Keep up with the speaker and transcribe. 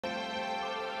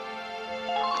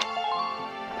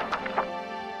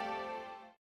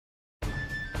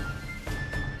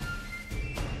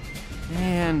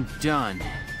And done.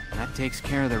 That takes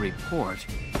care of the report.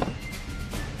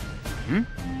 Hmm?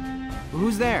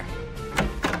 Who's there?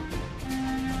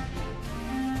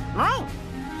 No.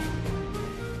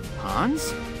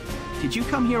 Hans? Did you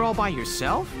come here all by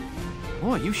yourself?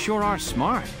 Boy, you sure are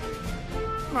smart.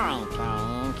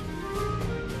 I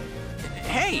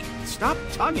Hey, stop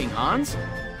tugging, Hans.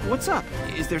 What's up?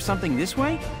 Is there something this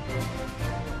way?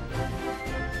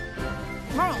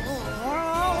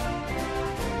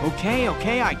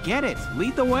 Okay, I get it.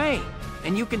 Lead the way.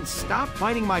 And you can stop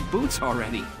biting my boots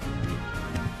already.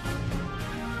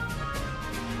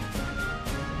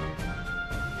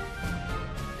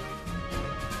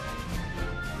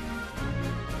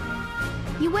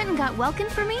 You went and got Welkin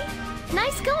for me?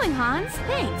 Nice going, Hans.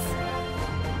 Thanks.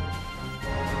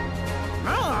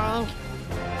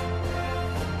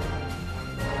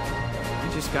 I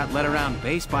just got led around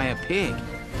base by a pig.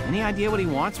 Any idea what he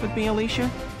wants with me, Alicia?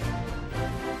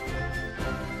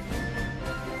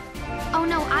 Oh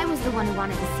no, I was the one who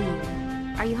wanted to see you.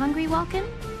 Are you hungry, Welkin?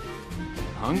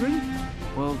 Hungry?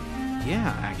 Well,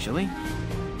 yeah, actually.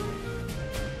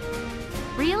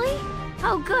 Really?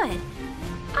 Oh, good.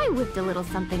 I whipped a little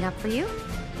something up for you.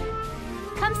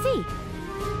 Come see.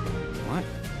 What?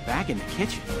 Back in the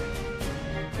kitchen?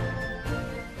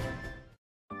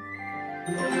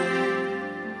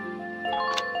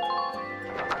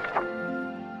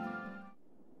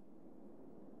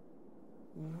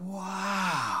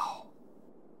 Wow!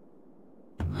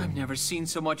 I've never seen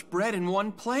so much bread in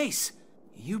one place.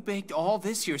 You baked all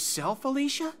this yourself,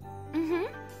 Alicia? Mm-hmm.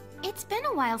 It's been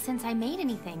a while since I made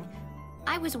anything.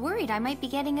 I was worried I might be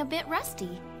getting a bit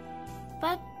rusty.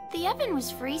 But the oven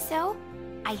was free, so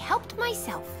I helped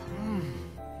myself.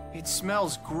 It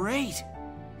smells great.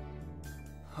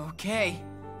 Okay,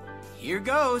 here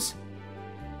goes.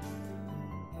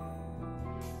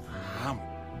 Um,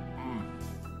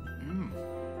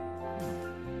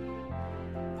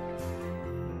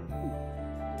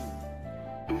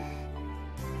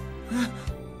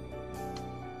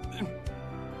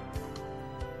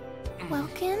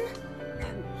 Welkin?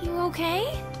 You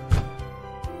okay?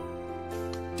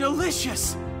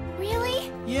 Delicious!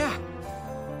 Really? Yeah,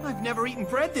 I've never eaten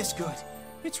bread this good.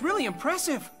 It's really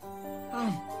impressive.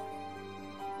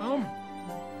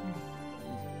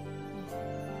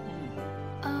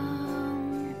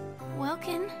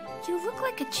 Welkin, you look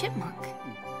like a chipmunk.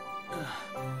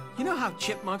 You know how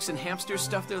chipmunks and hamsters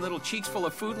stuff their little cheeks full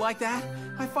of food like that?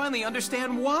 I finally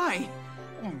understand why.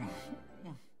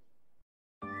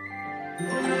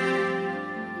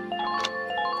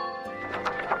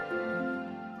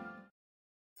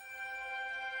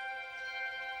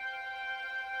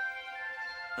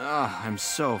 Oh, I'm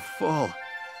so full.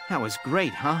 That was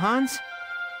great, huh, Hans?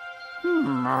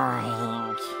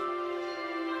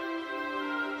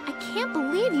 I can't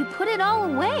believe you put it all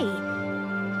away.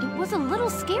 It was a little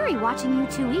scary watching you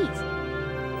two eat.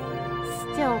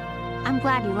 Still, I'm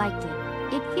glad you liked it.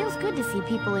 It feels good to see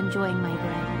people enjoying my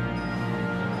bread.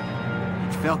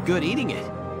 It felt good eating it.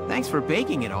 Thanks for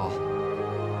baking it all.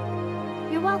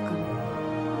 You're welcome.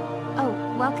 Oh,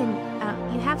 Welkin,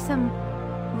 you have some...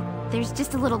 There's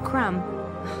just a little crumb.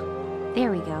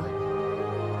 There we go.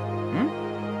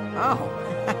 Oh.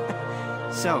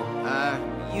 So,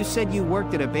 you said you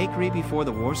worked at a bakery before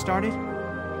the war started?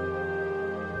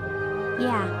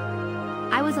 Yeah.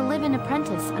 I was a live-in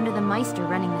apprentice under the Meister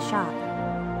running the shop.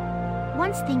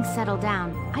 Once things settle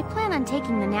down, I plan on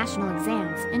taking the national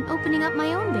exams and opening up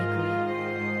my own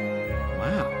bakery.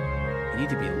 Wow. You need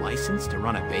to be licensed to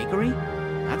run a bakery?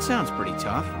 That sounds pretty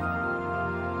tough.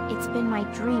 It's been my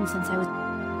dream since I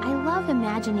love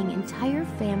imagining entire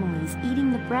families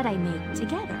eating the bread I make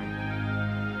together.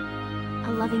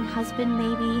 A loving husband,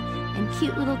 maybe, and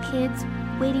cute little kids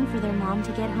waiting for their mom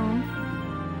to get home.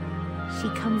 She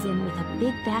comes in with a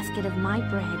big basket of my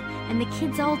bread, and the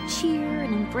kids all cheer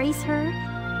and embrace her.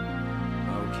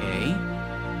 Okay.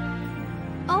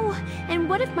 Oh, and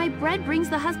what if my bread brings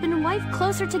the husband and wife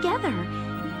closer together?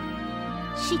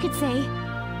 She could say,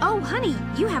 "Oh, honey,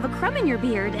 you have a crumb in your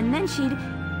beard," and then she'd...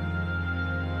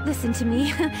 Listen to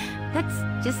me.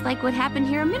 That's just like what happened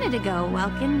here a minute ago,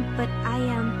 Welkin, but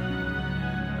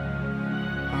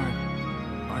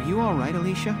Are you all right,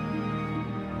 Alicia?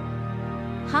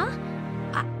 Huh?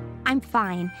 I'm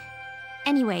fine.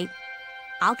 Anyway,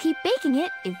 I'll keep baking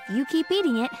it if you keep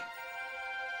eating it.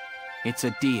 It's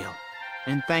a deal.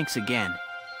 And thanks again.